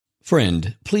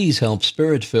Friend, please help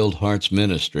Spirit-Filled Hearts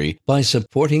Ministry by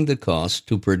supporting the cost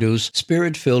to produce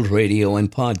Spirit-Filled Radio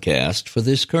and podcast for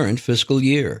this current fiscal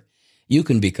year. You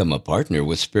can become a partner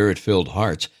with Spirit-Filled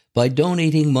Hearts by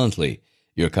donating monthly.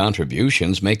 Your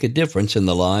contributions make a difference in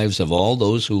the lives of all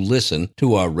those who listen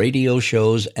to our radio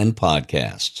shows and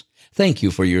podcasts. Thank you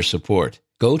for your support.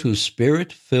 Go to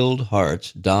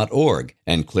spiritfilledhearts.org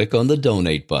and click on the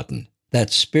donate button.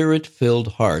 That's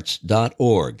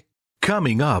spiritfilledhearts.org.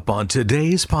 Coming up on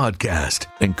today's podcast.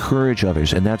 Encourage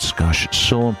others, and that's,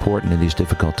 so important in these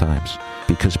difficult times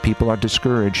because people are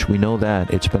discouraged. We know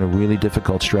that. It's been a really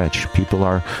difficult stretch. People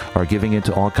are giving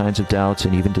into all kinds of doubts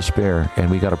and even despair, and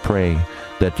we got to pray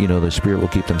that, the Spirit will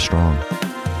keep them strong.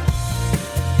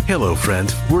 Hello,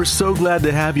 friend. We're so glad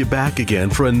to have you back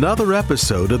again for another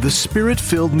episode of the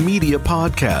Spirit-Filled Media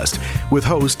Podcast with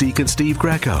host Deacon Steve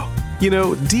Greco.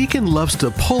 Deacon loves to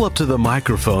pull up to the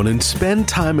microphone and spend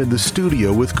time in the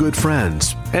studio with good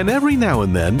friends. And every now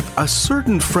and then, a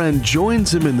certain friend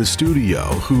joins him in the studio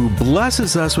who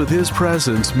blesses us with his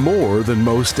presence more than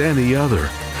most any other.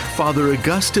 Father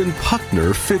Augustine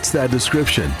Puckner fits that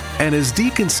description. And as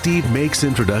Deacon Steve makes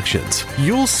introductions,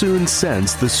 you'll soon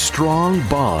sense the strong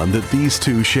bond that these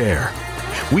two share.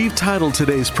 We've titled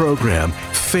today's program,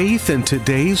 Faith in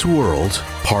Today's World,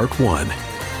 Part 1.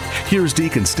 Here's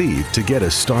Deacon Steve to get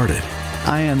us started.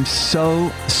 I am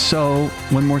so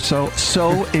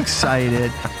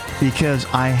excited because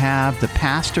I have the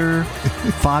pastor,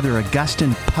 Father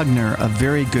Augustine Puckner, a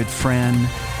very good friend,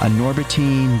 a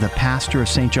Norbertine, the pastor of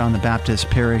St. John the Baptist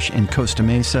Parish in Costa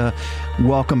Mesa.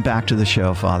 Welcome back to the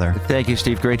show, Father. Thank you,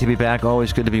 Steve. Great to be back.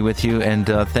 Always good to be with you. And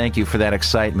thank you for that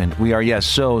excitement. We are,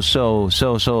 so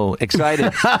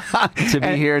excited to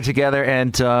be here together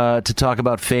and to talk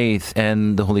about faith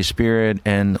and the Holy Spirit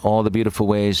and all the beautiful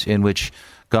ways in which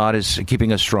God is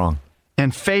keeping us strong.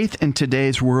 And faith in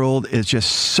today's world is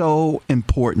just so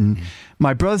important.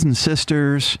 My brothers and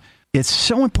sisters, it's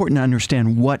so important to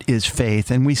understand what is faith.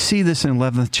 And we see this in the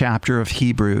 11th chapter of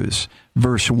Hebrews,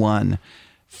 verse 1.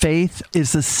 Faith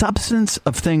is the substance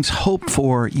of things hoped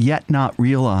for, yet not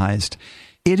realized.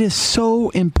 It is so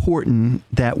important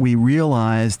that we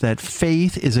realize that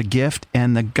faith is a gift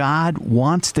and that God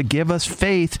wants to give us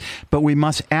faith, but we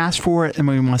must ask for it and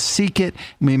we must seek it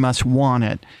and we must want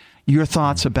it. Your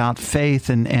thoughts about faith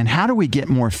and how do we get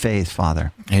more faith,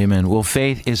 Father? Amen. Well,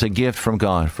 faith is a gift from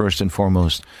God, first and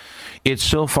foremost. It's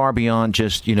so far beyond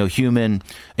just, human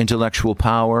intellectual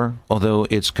power, although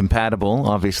it's compatible,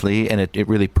 obviously, and it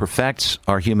really perfects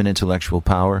our human intellectual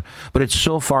power. But it's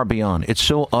so far beyond. It's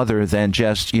so other than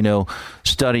just,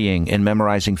 studying and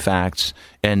memorizing facts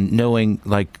and knowing,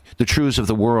 the truths of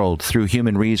the world through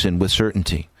human reason with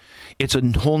certainty. It's a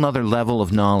whole nother level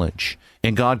of knowledge.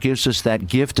 And God gives us that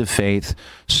gift of faith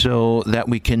so that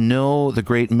we can know the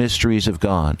great mysteries of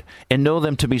God and know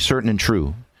them to be certain and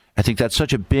true. I think that's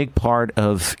such a big part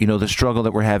of, the struggle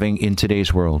that we're having in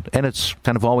today's world. And it's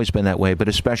kind of always been that way, but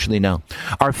especially now.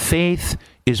 Our faith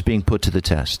is being put to the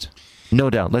test.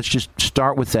 No doubt. Let's just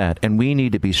start with that. And we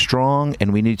need to be strong,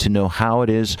 and we need to know how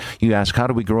it is. You ask, how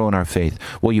do we grow in our faith?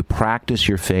 Well, you practice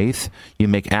your faith, you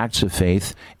make acts of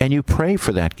faith, and you pray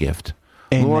for that gift.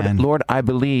 Amen. Lord, I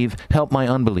believe, help my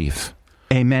unbelief.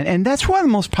 Amen. And that's one of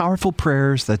the most powerful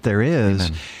prayers that there is.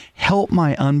 Amen. Help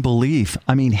my unbelief.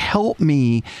 Help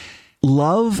me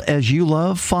love as you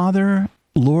love, Father.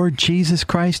 Lord Jesus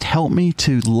Christ, help me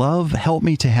to love, help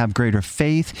me to have greater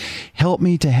faith, help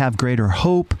me to have greater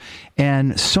hope.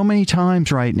 And so many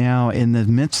times right now in the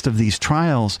midst of these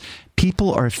trials,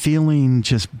 people are feeling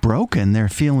just broken. They're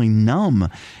feeling numb,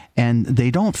 and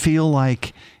they don't feel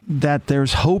like that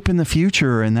there's hope in the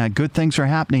future and that good things are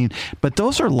happening. But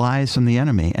those are lies from the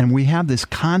enemy. And we have this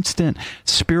constant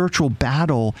spiritual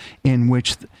battle in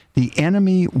which the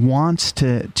enemy wants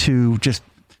to just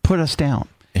put us down.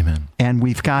 Amen. And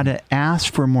we've got to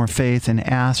ask for more faith and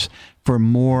ask for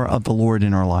more of the Lord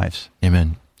in our lives.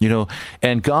 Amen.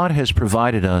 And God has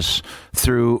provided us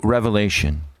through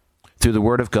revelation, through the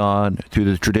Word of God, through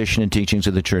the tradition and teachings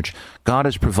of the church. God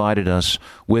has provided us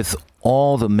with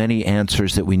all the many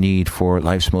answers that we need for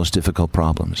life's most difficult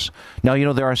problems. Now,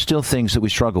 there are still things that we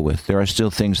struggle with. There are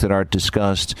still things that are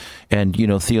discussed, and,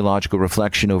 theological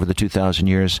reflection over the 2,000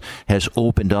 years has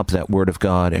opened up that Word of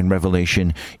God and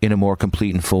revelation in a more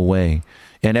complete and full way.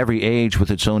 And every age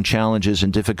with its own challenges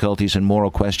and difficulties and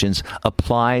moral questions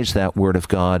applies that Word of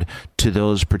God to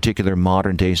those particular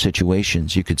modern day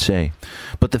situations, you could say.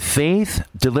 But the faith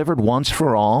delivered once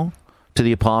for all to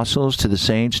the apostles, to the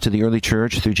saints, to the early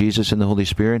church, through Jesus and the Holy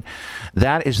Spirit.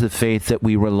 That is the faith that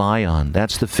we rely on.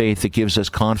 That's the faith that gives us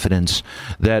confidence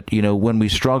that, when we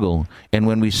struggle and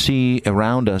when we see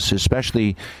around us,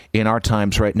 especially in our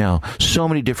times right now, so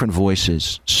many different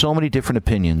voices, so many different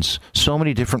opinions, so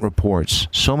many different reports,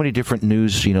 so many different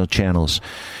news, channels.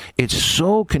 It's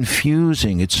so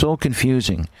confusing. It's so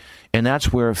confusing. And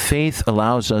that's where faith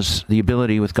allows us the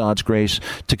ability, with God's grace,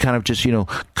 to kind of just,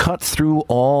 cut through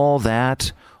all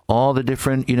that, all the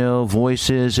different,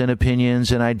 voices and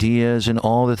opinions and ideas and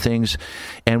all the things.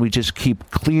 And we just keep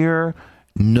clear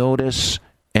notice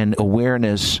and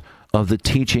awareness of the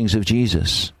teachings of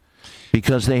Jesus.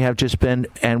 Because they have just been,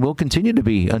 and will continue to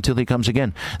be until he comes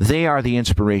again. They are the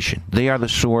inspiration. They are the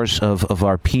source of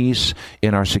our peace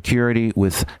and our security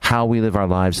with how we live our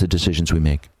lives, the decisions we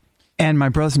make. And my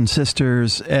brothers and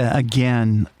sisters,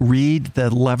 again, read the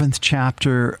 11th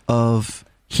chapter of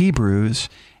Hebrews,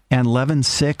 and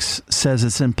 11:6 says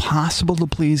it's impossible to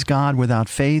please God without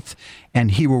faith, and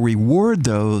he will reward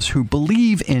those who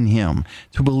believe in him,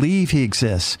 who believe he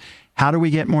exists. How do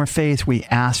we get more faith? We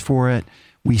ask for it.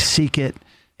 We seek it.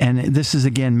 And this is,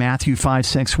 again, Matthew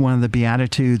 5:6, one of the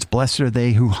Beatitudes. Blessed are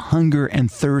they who hunger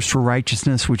and thirst for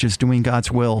righteousness, which is doing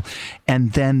God's will,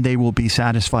 and then they will be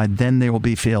satisfied. Then they will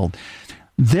be filled.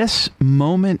 This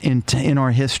moment in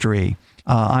our history,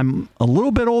 I'm a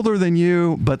little bit older than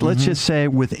you, but let's just say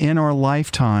within our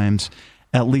lifetimes,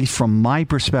 at least from my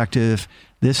perspective,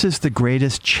 this is the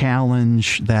greatest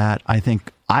challenge that I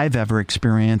think I've ever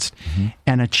experienced,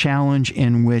 and a challenge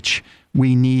in which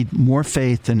we need more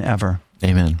faith than ever.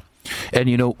 Amen. And,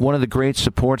 one of the great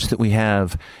supports that we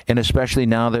have, and especially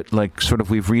now that,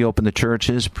 we've reopened the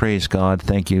churches, praise God,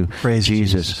 thank you, praise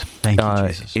Jesus. Thank you,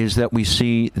 Jesus. Is that we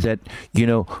see that,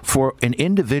 for an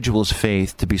individual's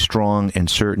faith to be strong and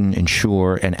certain and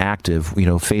sure and active,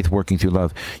 faith working through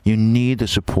love, you need the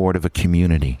support of a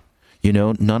community.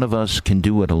 None of us can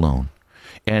do it alone.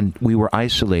 And we were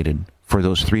isolated for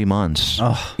those 3 months,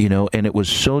 and it was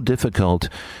so difficult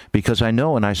because I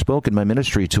know, and I spoke in my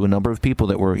ministry to a number of people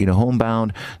that were,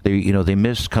 homebound. They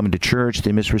missed coming to church.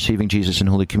 They missed receiving Jesus in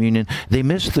Holy Communion. They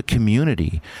missed the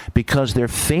community because their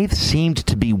faith seemed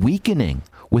to be weakening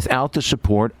without the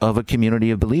support of a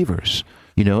community of believers.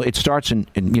 It starts in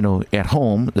at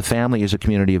home. The family is a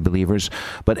community of believers,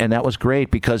 and that was great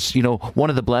because,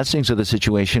 one of the blessings of the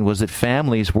situation was that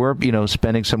families were,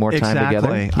 spending some more time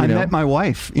together. I met my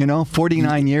wife,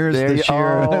 49 years this year.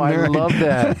 Oh, I love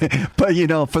that. But,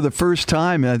 for the first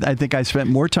time, I think I spent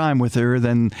more time with her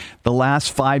than the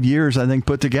last 5 years, I think,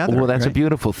 put together. Well, that's a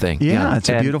beautiful thing. Yeah, it's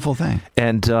a beautiful thing.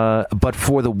 And, but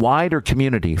for the wider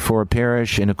community, for a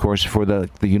parish, and of course for the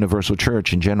universal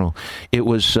church in general, it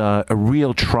was a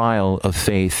real trial of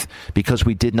faith because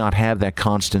we did not have that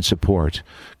constant support.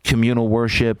 Communal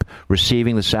worship,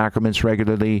 receiving the sacraments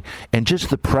regularly, and just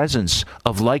the presence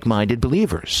of like-minded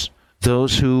believers.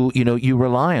 Those who, you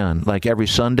rely on, like every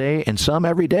Sunday and some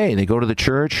every day. They go to the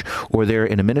church, or they're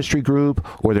in a ministry group,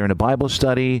 or they're in a Bible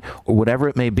study, or whatever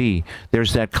it may be.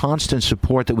 There's that constant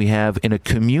support that we have in a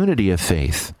community of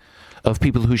faith, of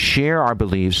people who share our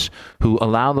beliefs, who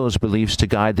allow those beliefs to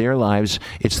guide their lives.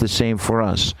 It's the same for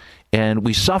us. And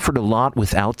we suffered a lot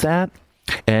without that.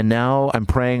 And now I'm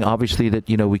praying, obviously, that,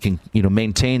 we can,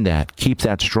 maintain that, keep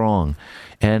that strong.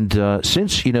 And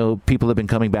since, people have been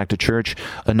coming back to church,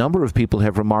 a number of people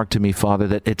have remarked to me, Father,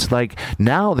 that it's like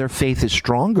now their faith is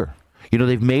stronger.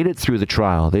 They've made it through the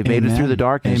trial. They've made it through the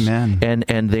darkness. Amen.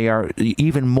 And they are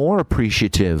even more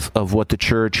appreciative of what the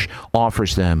church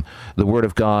offers them, the Word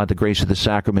of God, the grace of the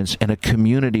sacraments, and a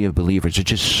community of believers.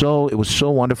 It was so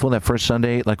wonderful that first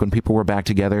Sunday, like when people were back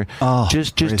together,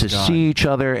 just to God. See each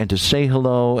other and to say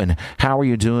hello and how are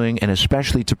you doing, and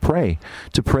especially to pray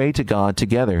to God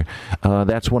together.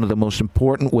 That's one of the most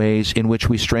important ways in which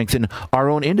we strengthen our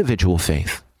own individual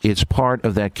faith. It's part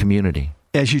of that community.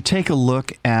 As you take a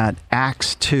look at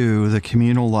Acts 2, the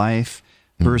communal life,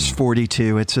 verse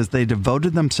 42, it says, they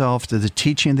devoted themselves to the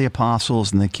teaching of the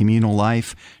apostles and the communal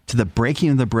life, to the breaking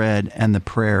of the bread and the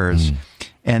prayers.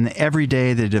 And every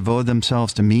day they devoted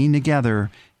themselves to meeting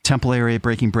together, temple area,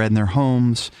 breaking bread in their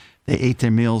homes. They ate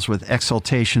their meals with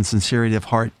exaltation, sincerity of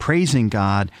heart, praising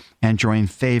God and enjoying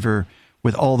favor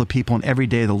with all the people. And every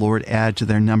day the Lord added to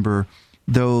their number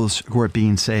those who are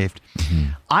being saved.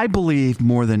 I believe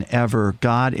more than ever,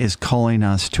 God is calling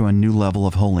us to a new level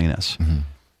of holiness.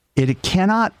 It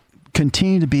cannot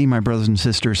continue to be, my brothers and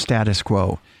sisters, status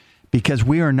quo, because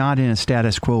we are not in a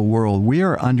status quo world. We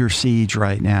are under siege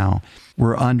right now.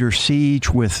 We're under siege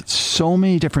with so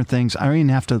many different things. I don't even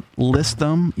have to list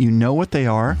them. You know what they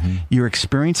are. You're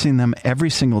experiencing them every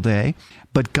single day.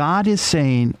 But God is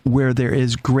saying where there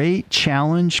is great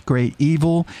challenge, great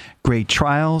evil, great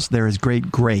trials, there is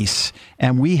great grace.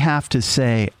 And we have to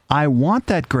say, I want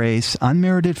that grace,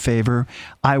 unmerited favor.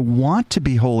 I want to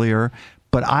be holier,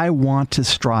 but I want to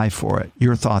strive for it.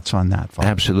 Your thoughts on that, Father?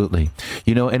 Absolutely.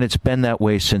 And it's been that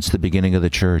way since the beginning of the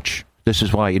church. This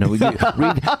is why,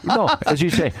 as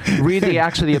you say, read the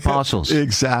Acts of the Apostles.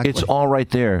 Exactly. It's all right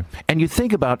there. And you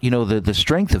think about, the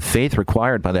strength of faith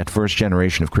required by that first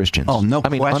generation of Christians. Oh, no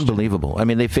question. Unbelievable.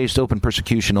 They faced open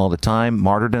persecution all the time,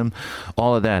 martyrdom,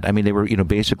 all of that. They were,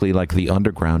 basically like the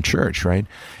underground church, right?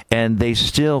 And they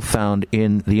still found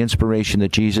in the inspiration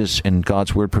that Jesus and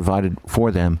God's Word provided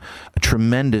for them a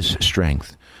tremendous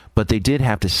strength. But they did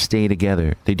have to stay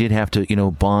together. They did have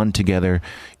to, bond together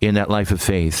in that life of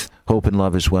faith, hope and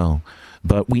love as well.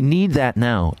 But we need that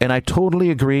now. And I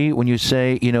totally agree when you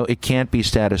say, it can't be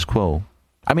status quo.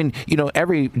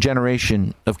 Every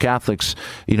generation of Catholics,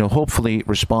 hopefully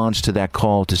responds to that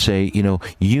call to say,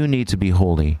 you need to be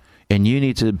holy. And you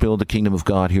need to build the kingdom of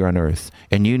God here on earth.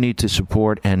 And you need to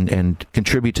support and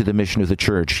contribute to the mission of the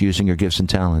church using your gifts and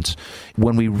talents.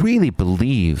 When we really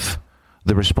believe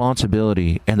the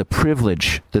responsibility and the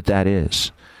privilege that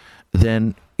is,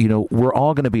 then, we're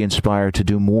all going to be inspired to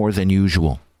do more than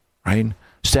usual, right?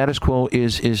 Status quo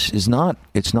is not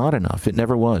enough. It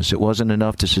never was. It wasn't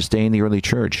enough to sustain the early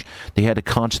church. They had to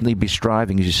constantly be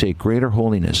striving, as you say, greater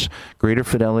holiness, greater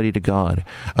fidelity to God,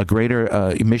 a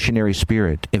greater missionary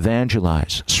spirit,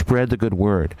 evangelize, spread the good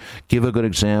word, give a good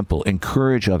example,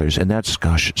 encourage others. And that's,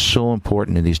 so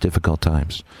important in these difficult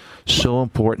times. So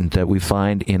important that we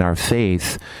find in our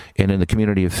faith and in the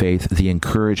community of faith the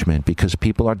encouragement, because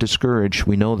people are discouraged.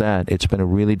 We know that. It's been a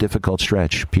really difficult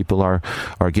stretch. People are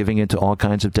giving into all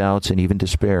kinds of doubts and even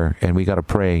despair, and we got to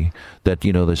pray that,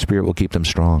 the Spirit will keep them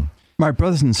strong. My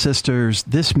brothers and sisters,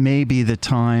 this may be the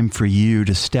time for you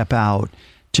to step out,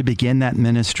 to begin that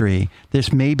ministry.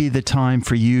 This may be the time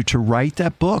for you to write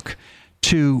that book,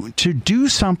 to do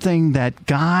something that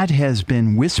God has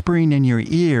been whispering in your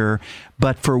ear,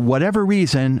 but for whatever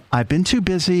reason, I've been too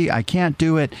busy, I can't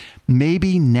do it.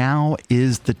 Maybe now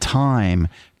is the time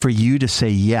for you to say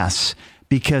yes,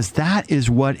 because that is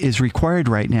what is required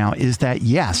right now, is that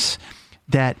yes.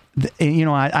 That,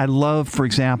 I love, for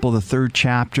example, the 3rd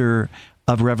chapter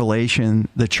of Revelation,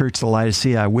 the church of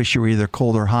Laodicea. I wish you were either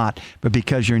cold or hot, but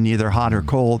because you're neither hot or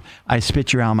cold, I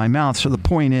spit you out of my mouth. So the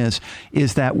point is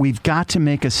that we've got to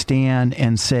make a stand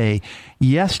and say,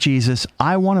 yes, Jesus,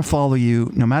 I want to follow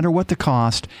you no matter what the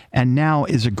cost. And now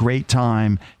is a great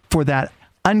time for that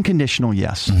unconditional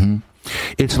yes. Mm-hmm.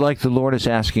 It's like the Lord is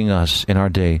asking us in our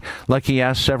day, like he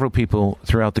asked several people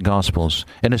throughout the Gospels,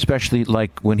 and especially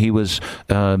like when he was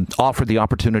offered the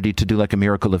opportunity to do like a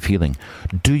miracle of healing.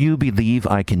 Do you believe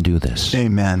I can do this?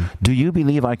 Amen. Do you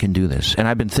believe I can do this? And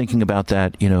I've been thinking about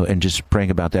that, and just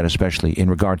praying about that, especially in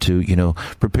regard to,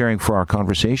 preparing for our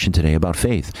conversation today about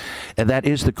faith. And that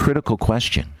is the critical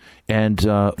question. And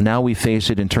now we face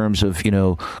it in terms of,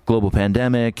 global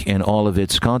pandemic and all of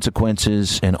its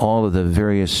consequences and all of the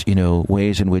various,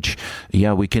 ways in which,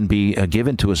 we can be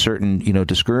given to a certain,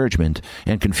 discouragement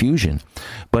and confusion.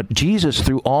 But Jesus,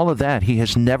 through all of that, he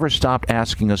has never stopped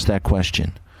asking us that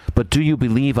question. But do you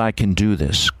believe I can do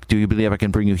this? Do you believe I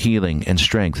can bring you healing and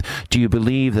strength? Do you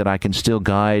believe that I can still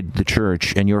guide the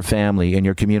church and your family and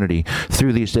your community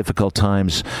through these difficult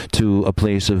times to a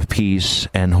place of peace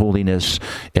and holiness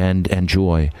and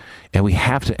joy? And we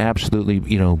have to absolutely,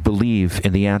 believe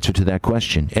in the answer to that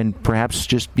question. And perhaps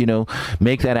just,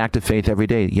 make that act of faith every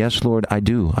day. Yes, Lord, I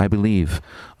do. I believe.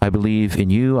 I believe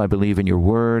in you. I believe in your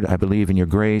word. I believe in your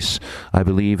grace. I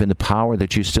believe in the power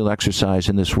that you still exercise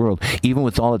in this world, even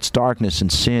with all its darkness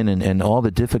and sin and all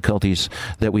the difficulties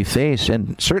that we face,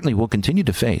 and certainly will continue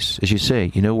to face. As you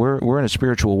say, we're in a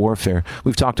spiritual warfare.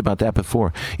 We've talked about that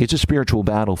before. It's a spiritual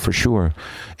battle for sure.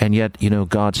 And yet,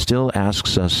 God still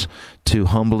asks us to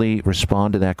humbly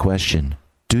respond to that question.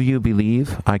 Do you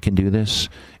believe I can do this?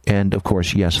 And of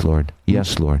course, yes, Lord.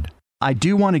 Yes, Lord. I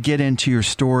do want to get into your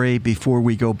story before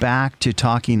we go back to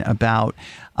talking about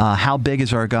how big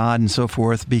is our God and so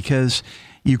forth, because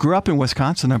you grew up in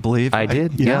Wisconsin, I believe. I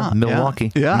did, yeah.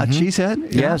 Milwaukee. Yeah,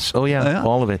 Cheesehead. Yeah. Yes, oh yeah,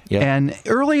 all of it. Yeah. And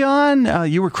early on,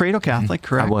 you were cradle Catholic,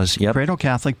 correct? I was, yep. Cradle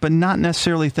Catholic, but not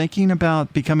necessarily thinking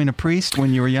about becoming a priest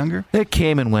when you were younger? It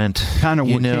came and went. Kind of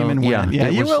came and went. Yeah,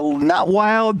 you were not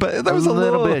wild, but there was a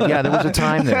little bit. Yeah, there was a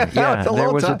time there. Yeah,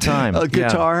 there was a time. A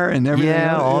guitar and everything.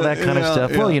 Yeah, all that kind of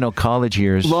stuff. Yeah. Well, college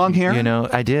years. Long hair?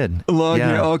 I did. Long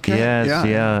hair, okay. Yes,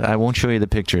 yeah. I won't show you the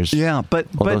pictures. Yeah,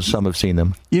 although some have seen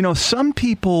them. Some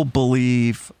people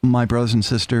believe, my brothers and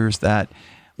sisters, that,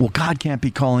 well, God can't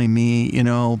be calling me,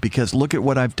 because look at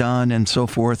what I've done and so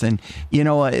forth. And,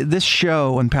 this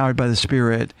show, Empowered by the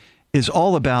Spirit, is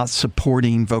all about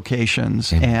supporting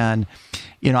vocations. Mm-hmm. And,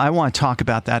 I want to talk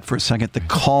about that for a second, the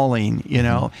calling,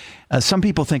 some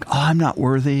people think, oh, I'm not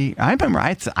worthy. I remember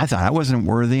I thought I wasn't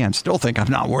worthy. I still think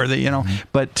I'm not worthy,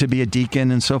 but to be a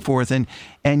deacon and so forth.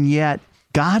 And yet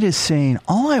God is saying,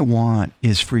 all I want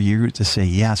is for you to say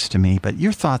yes to me. But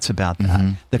your thoughts about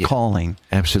that, the calling.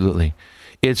 Absolutely.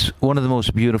 It's one of the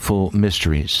most beautiful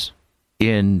mysteries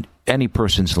in any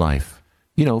person's life,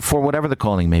 for whatever the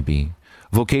calling may be.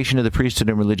 Vocation of the priesthood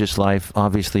and religious life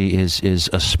obviously is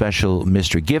a special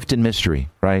mystery, gift and mystery,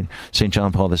 right? St.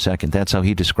 John Paul II, that's how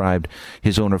he described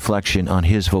his own reflection on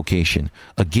his vocation,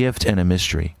 a gift and a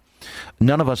mystery.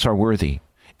 None of us are worthy.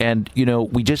 And,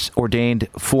 we just ordained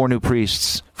 4 new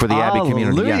priests for the Abbey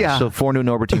community. Yeah, so 4 new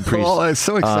Norbertine priests. Oh, it's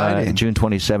so exciting. June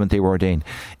 27th, they were ordained.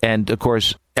 And, of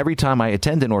course, every time I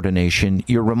attend an ordination,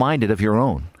 you're reminded of your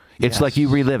own. It's like you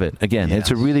relive it again. Yes.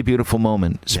 It's a really beautiful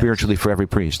moment spiritually for every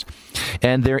priest.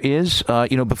 And there is,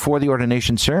 before the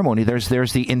ordination ceremony, there's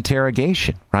the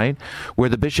interrogation, right? Where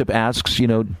the bishop asks,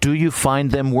 do you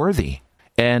find them worthy?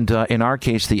 And in our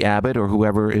case, the abbot or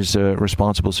whoever is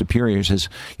responsible superior says,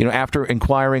 after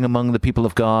inquiring among the people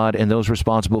of God and those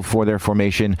responsible for their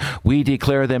formation, we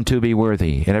declare them to be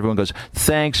worthy. And everyone goes,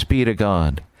 thanks be to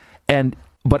God.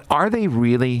 But are they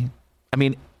really,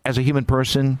 as a human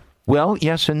person, well,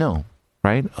 yes and no,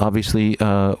 right? Obviously,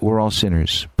 we're all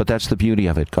sinners, but that's the beauty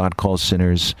of it. God calls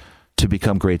sinners to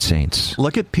become great saints.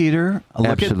 Look at Peter. Look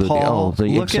Absolutely. At Paul.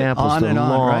 The examples, the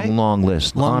long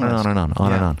list. On and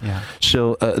on. Yeah.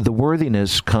 So the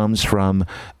worthiness comes from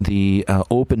the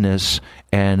openness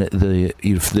and the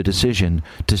decision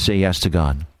to say yes to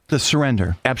God. The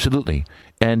surrender. Absolutely.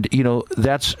 And,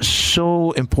 that's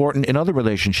so important in other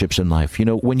relationships in life.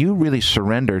 When you really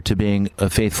surrender to being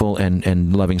a faithful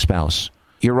and loving spouse,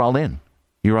 you're all in.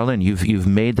 You're all in. You've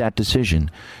made that decision.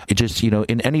 It just,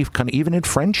 in any kind of, even in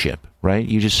friendship, right?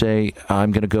 You just say,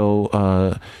 I'm going to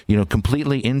go,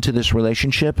 completely into this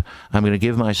relationship. I'm going to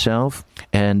give myself.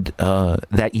 And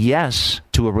that yes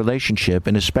to a relationship,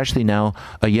 and especially now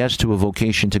a yes to a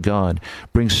vocation to God,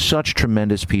 brings such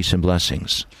tremendous peace and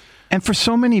blessings. And for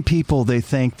so many people, they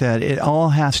think that it all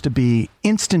has to be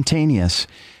instantaneous.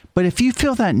 But if you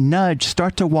feel that nudge,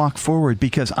 start to walk forward.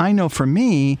 Because I know for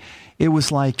me, it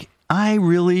was like, I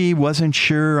really wasn't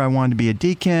sure I wanted to be a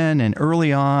deacon. And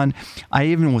early on, I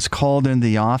even was called into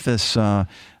the office.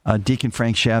 Deacon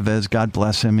Frank Chavez, God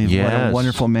bless him. What a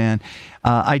wonderful man.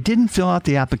 I didn't fill out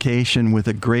the application with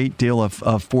a great deal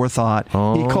of forethought.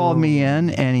 He called me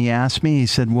in and he asked me, he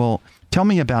said, well, tell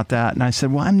me about that. And I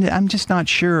said, well, I'm just not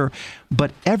sure.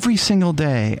 But every single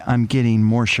day, I'm getting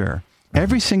more sure.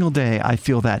 Every single day, I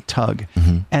feel that tug.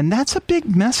 Mm-hmm. And that's a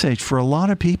big message for a lot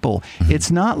of people. Mm-hmm.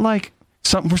 It's not like,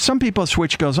 for some people, a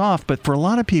switch goes off. But for a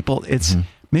lot of people, it's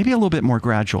maybe a little bit more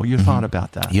gradual. You thought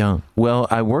about that? Yeah. Well,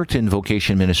 I worked in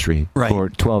vocation ministry for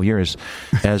 12 years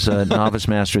as a novice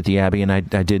master at the Abbey, and I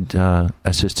did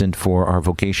assistant for our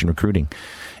vocation recruiting.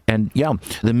 And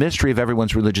the mystery of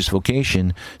everyone's religious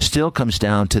vocation still comes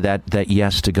down to that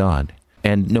yes to God.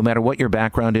 And no matter what your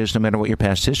background is, no matter what your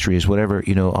past history is, whatever,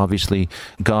 obviously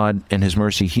God and His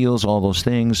mercy heals all those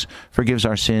things, forgives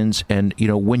our sins. And,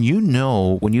 when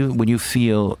you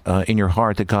feel in your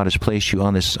heart that God has placed you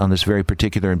on this very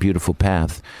particular and beautiful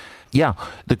path. Yeah.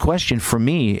 The question for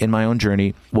me in my own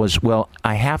journey was, well,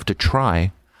 I have to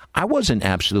try. I wasn't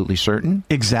absolutely certain.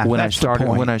 Exactly. When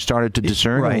I started to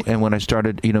discern and when I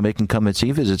started, making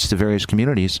come-and-see visits to various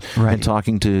communities and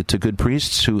talking to good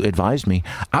priests who advised me,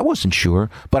 I wasn't sure,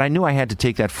 but I knew I had to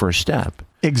take that first step.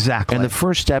 Exactly. And the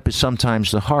first step is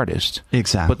sometimes the hardest.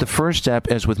 Exactly. But the first step,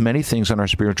 as with many things on our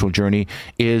spiritual journey,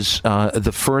 is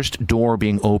the first door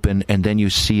being open, and then you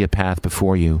see a path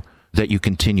before you that you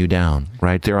continue down,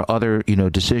 right? There are other,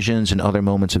 decisions and other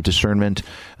moments of discernment,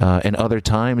 and other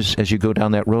times as you go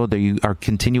down that road that you are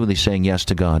continually saying yes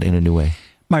to God in a new way.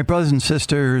 My brothers and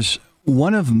sisters,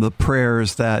 one of the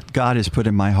prayers that God has put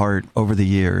in my heart over the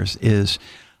years is,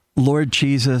 Lord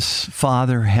Jesus,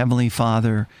 Father, Heavenly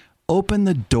Father, open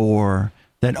the door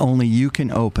that only you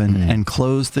can open and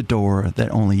close the door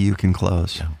that only you can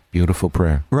close. Yeah. Beautiful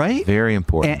prayer. Right? Very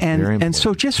important. Very important. And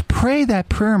so just pray that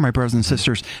prayer, my brothers and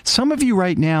sisters. Some of you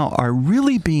right now are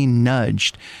really being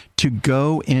nudged to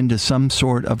go into some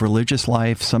sort of religious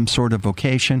life, some sort of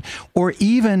vocation, or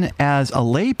even as a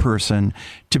layperson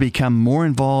to become more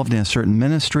involved in a certain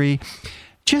ministry.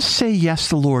 Just say yes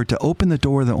to the Lord to open the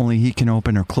door that only He can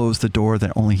open or close the door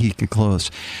that only He can close.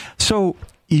 So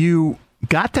you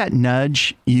got that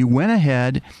nudge, you went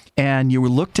ahead and you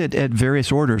looked at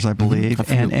various orders, I believe.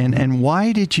 And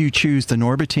why did you choose the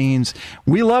Norbertines?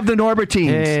 We love the Norbertines.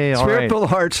 Hey, Spirit-filled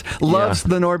Hearts loves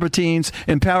the Norbertines,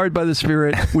 empowered by the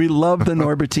Spirit. We love the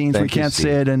Norbertines. We can't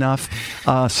say it enough.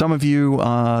 Some of you,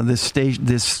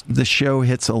 this show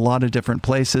hits a lot of different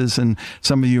places, and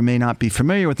some of you may not be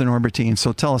familiar with the Norbertines.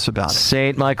 So tell us about it.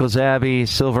 St. Michael's Abbey,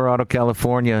 Silverado,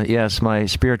 California. Yes, my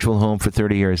spiritual home for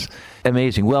 30 years.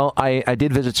 Amazing. Well, I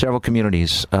did visit several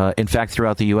communities, in fact,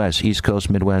 throughout the U.S., East Coast,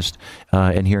 Midwest,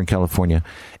 and here in California.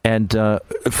 And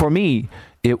for me,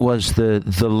 it was the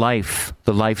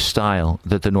lifestyle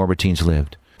that the Norbertines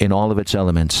lived in all of its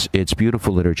elements. Its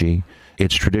beautiful liturgy,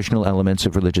 its traditional elements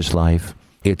of religious life,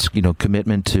 its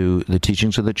commitment to the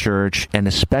teachings of the church, and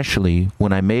especially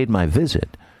when I made my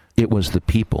visit, it was the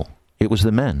people. It was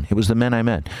the men. It was the men I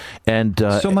met, and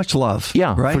so much love.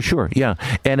 Yeah, right? For sure. Yeah,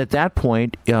 and at that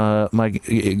point,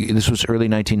 this was early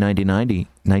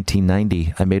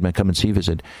 1990. I made my come and see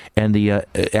visit, and the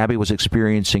Abbey was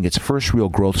experiencing its first real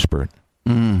growth spurt.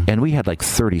 And we had like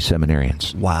 30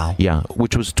 seminarians. Wow. Yeah,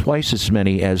 which was twice as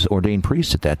many as ordained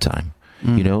priests at that time.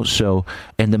 So,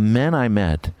 and the men I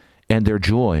met and their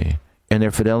joy and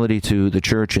their fidelity to the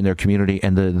church and their community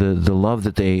and the love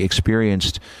that they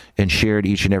experienced and shared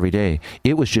each and every day,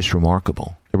 it was just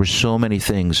remarkable. There were so many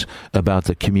things about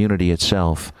the community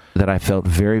itself that I felt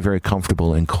very, very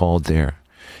comfortable and called there.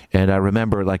 And I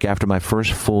remember, like, after my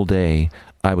first full day,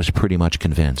 I was pretty much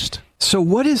convinced. So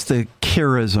what is the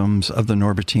charisms of the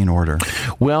Norbertine order?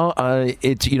 Well,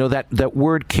 it's, that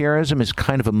word charism is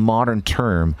kind of a modern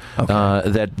term.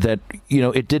 Okay. That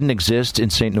it didn't exist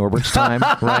in St. Norbert's time,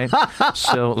 right?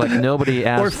 So, like, nobody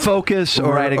asked... Or focus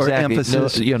or, right, exactly. or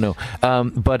emphasis.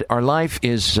 But our life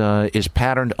is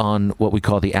patterned on what we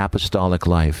call the apostolic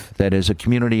life. That is a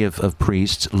community of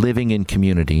priests living in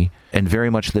community and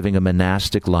very much living a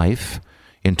monastic life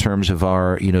in terms of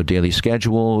our, daily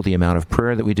schedule, the amount of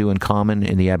prayer that we do in common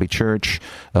in the Abbey Church.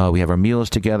 We have our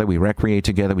meals together, we recreate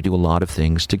together, we do a lot of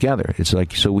things together. It's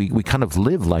like, so we kind of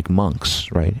live like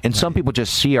monks, right? And some people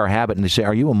just see our habit and they say,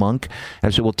 are you a monk?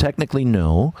 And I say, well, technically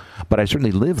no, but I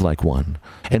certainly live like one.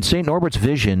 And St. Norbert's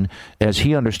vision, as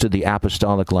he understood the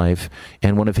apostolic life,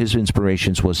 and one of his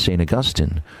inspirations was St.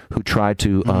 Augustine, who tried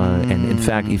to, and in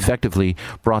fact effectively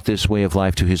brought this way of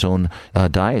life to his own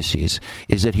diocese,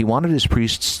 is that he wanted his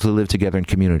priests to live together in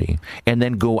community and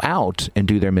then go out and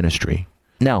do their ministry.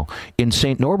 Now, in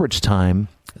St. Norbert's time,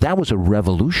 that was a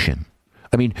revolution.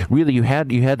 I mean, really, you had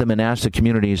the monastic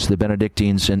communities, the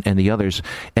Benedictines and the others,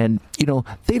 and,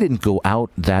 they didn't go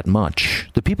out that much.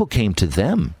 The people came to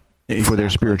them for their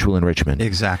spiritual enrichment.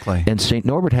 Exactly. And St.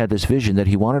 Norbert had this vision that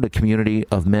he wanted a community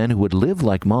of men who would live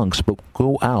like monks, but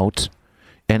go out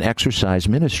and exercise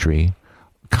ministry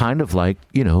kind of like,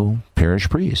 parish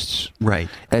priests. Right.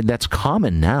 And that's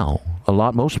common now.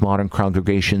 Most modern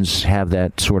congregations have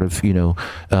that sort of,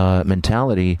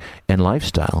 mentality and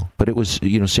lifestyle. But it was,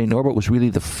 St. Norbert was really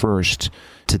the first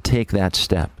to take that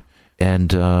step. And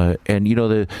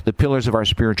the pillars of our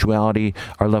spirituality,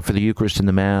 our love for the Eucharist and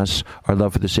the Mass, our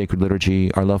love for the sacred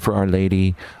liturgy, our love for Our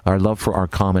Lady, our love for our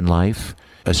common life,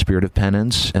 a spirit of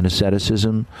penance and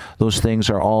asceticism, those things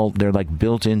they're like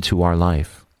built into our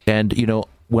life. And,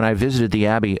 when I visited the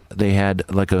Abbey, they had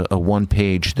like a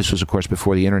one-page, this was, of course,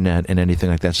 before the internet and anything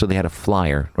like that, so they had a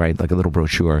flyer, right, like a little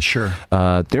brochure. Sure.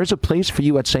 There's a place for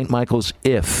you at St. Michael's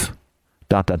if... ...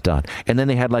 And then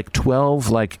they had like 12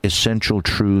 like essential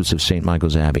truths of St.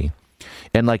 Michael's Abbey.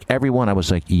 And like every one, I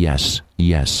was like, yes,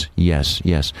 yes, yes,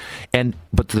 yes.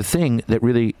 But the thing that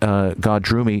really God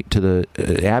drew me to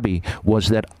the Abbey was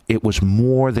that it was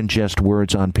more than just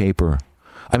words on paper.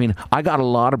 I mean, I got a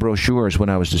lot of brochures when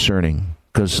I was discerning,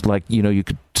 because, you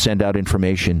could send out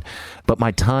information. But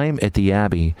my time at the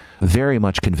Abbey very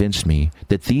much convinced me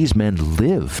that these men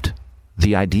lived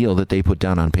the ideal that they put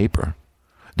down on paper.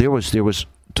 There was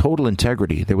total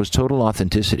integrity. There was total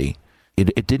authenticity.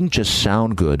 It didn't just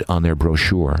sound good on their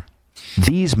brochure.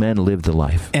 These men lived the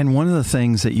life. And one of the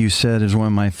things that you said is one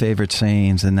of my favorite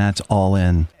sayings, and that's all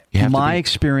in. My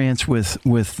experience with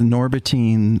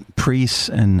Norbertine priests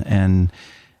and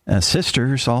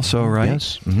sisters also, right,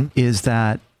 yes. Mm-hmm. is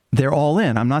that they're all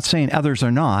in. I'm not saying others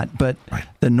are not, but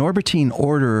the Norbertine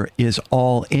Order is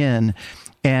all in.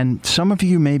 And some of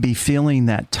you may be feeling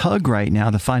that tug right now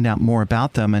to find out more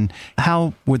about them. And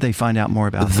how would they find out more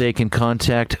about them? They can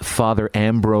contact Father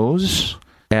Ambrose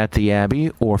at the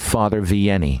Abbey or Father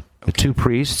Vianney. The two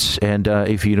priests, and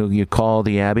if you call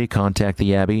the Abbey, contact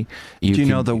the Abbey. Do you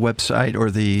know the website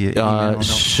or the email?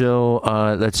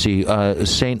 Let's see,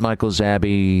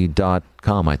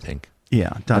 stmichaelsabbey.com, I think.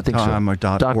 Yeah, .com or .org.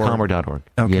 .com or .org.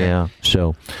 Okay. Yeah.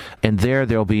 So, and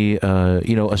there'll be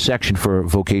a section for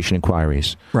vocation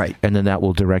inquiries. Right. And then that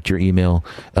will direct your email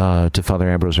to Father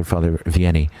Ambrose or Father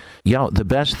Vianney. Yeah. The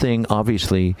best thing,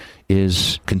 obviously,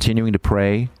 is continuing to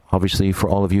pray. Obviously, for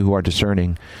all of you who are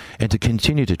discerning, and to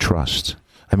continue to trust.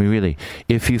 I mean, really,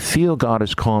 if you feel God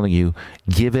is calling you,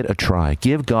 give it a try.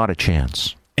 Give God a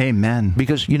chance. Amen.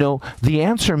 Because the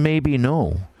answer may be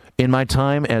no. In my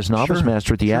time as novice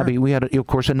master at the Abbey, we had, of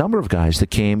course, a number of guys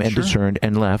that came and discerned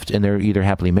and left, and they're either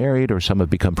happily married or some have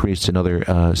become priests in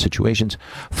other situations.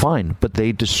 Fine, but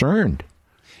they discerned.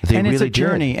 They and really it's a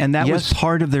journey, and that was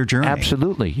part of their journey.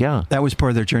 Absolutely, yeah. That was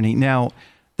part of their journey. Now,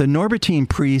 the Norbertine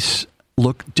priests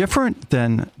look different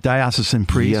than diocesan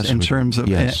priests in terms of...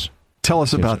 Tell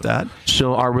us about that.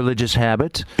 So our religious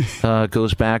habit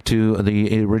goes back to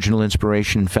the original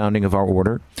inspiration and founding of our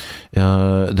order.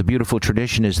 The beautiful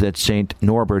tradition is that St.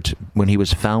 Norbert, when he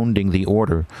was founding the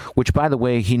order, which, by the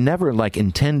way, he never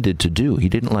intended to do. He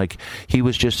didn't he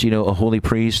was just, a holy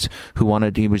priest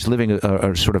he was living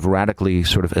a sort of radically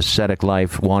sort of ascetic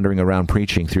life, wandering around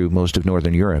preaching through most of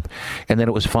Northern Europe. And then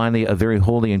it was finally a very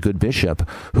holy and good bishop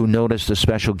who noticed a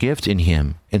special gift in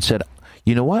him and said,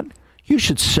 you know what? You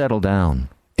should settle down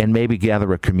and maybe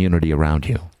gather a community around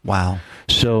you. Wow.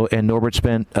 So, and Norbert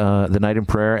spent the night in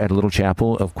prayer at a little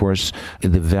chapel, of course,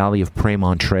 in the valley of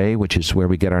Prémontré, which is where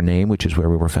we get our name, which is where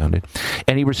we were founded.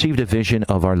 And he received a vision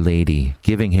of Our Lady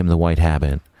giving him the white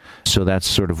habit. So that's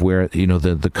sort of where,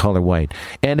 the color white.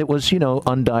 And it was,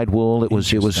 undyed wool. It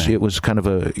was kind of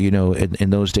a,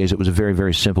 in those days, it was a very,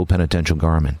 very simple penitential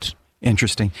garment.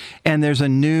 Interesting. And there's a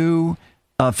new...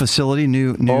 facility,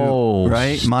 new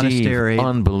Steve, monastery.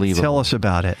 Unbelievable. Tell us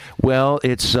about it. Well,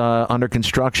 it's under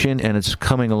construction, and it's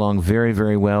coming along very,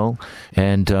 very well,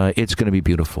 and it's going to be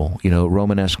beautiful.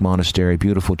 Romanesque monastery,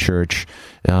 beautiful church,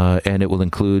 and it will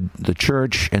include the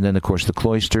church, and then, of course, the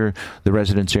cloister, the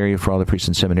residence area for all the priests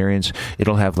and seminarians.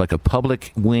 It'll have a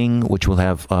public wing, which will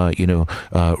have,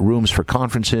 rooms for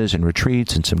conferences and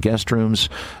retreats and some guest rooms,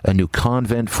 a new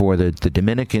convent for the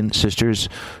Dominican sisters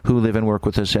who live and work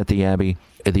with us at the Abbey.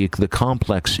 The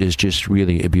complex is just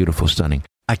really beautiful, stunning.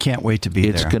 I can't wait to be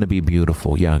there. It's going to be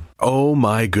beautiful, yeah. Oh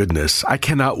my goodness. I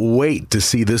cannot wait to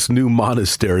see this new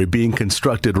monastery being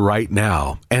constructed right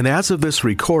now. And as of this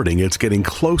recording, it's getting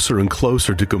closer and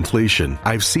closer to completion.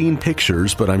 I've seen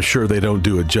pictures, but I'm sure they don't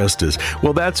do it justice.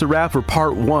 Well, that's a wrap for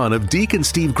part 1 of Deacon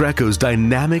Steve Greco's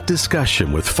dynamic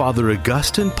discussion with Father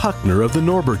Augustine Puckner of the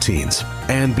Norbertines.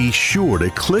 And be sure to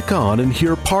click on and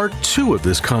hear part 2 of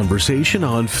this conversation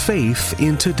on faith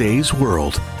in today's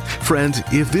world. Friends,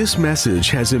 if this message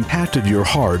has impacted your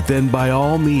heart, then by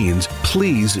all means,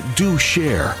 please do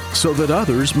share so that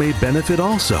others may benefit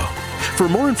also. For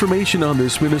more information on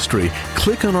this ministry,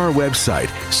 click on our website,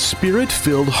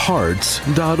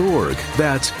 spiritfilledhearts.org.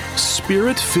 That's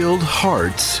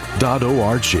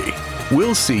spiritfilledhearts.org.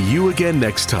 We'll see you again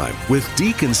next time with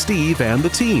Deacon Steve and the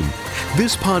team.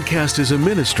 This podcast is a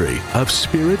ministry of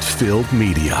Spirit-Filled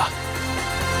Media.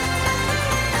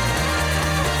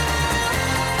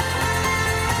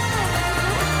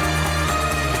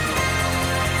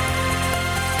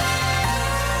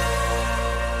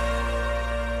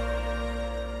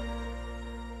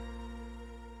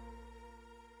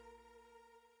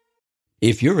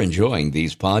 If you're enjoying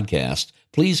these podcasts,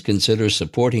 please consider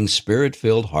supporting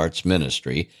Spirit-Filled Hearts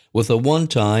Ministry with a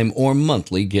one-time or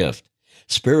monthly gift.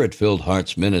 Spirit-Filled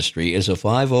Hearts Ministry is a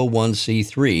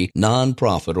 501c3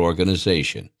 nonprofit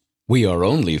organization. We are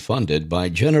only funded by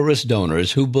generous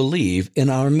donors who believe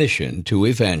in our mission to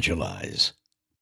evangelize.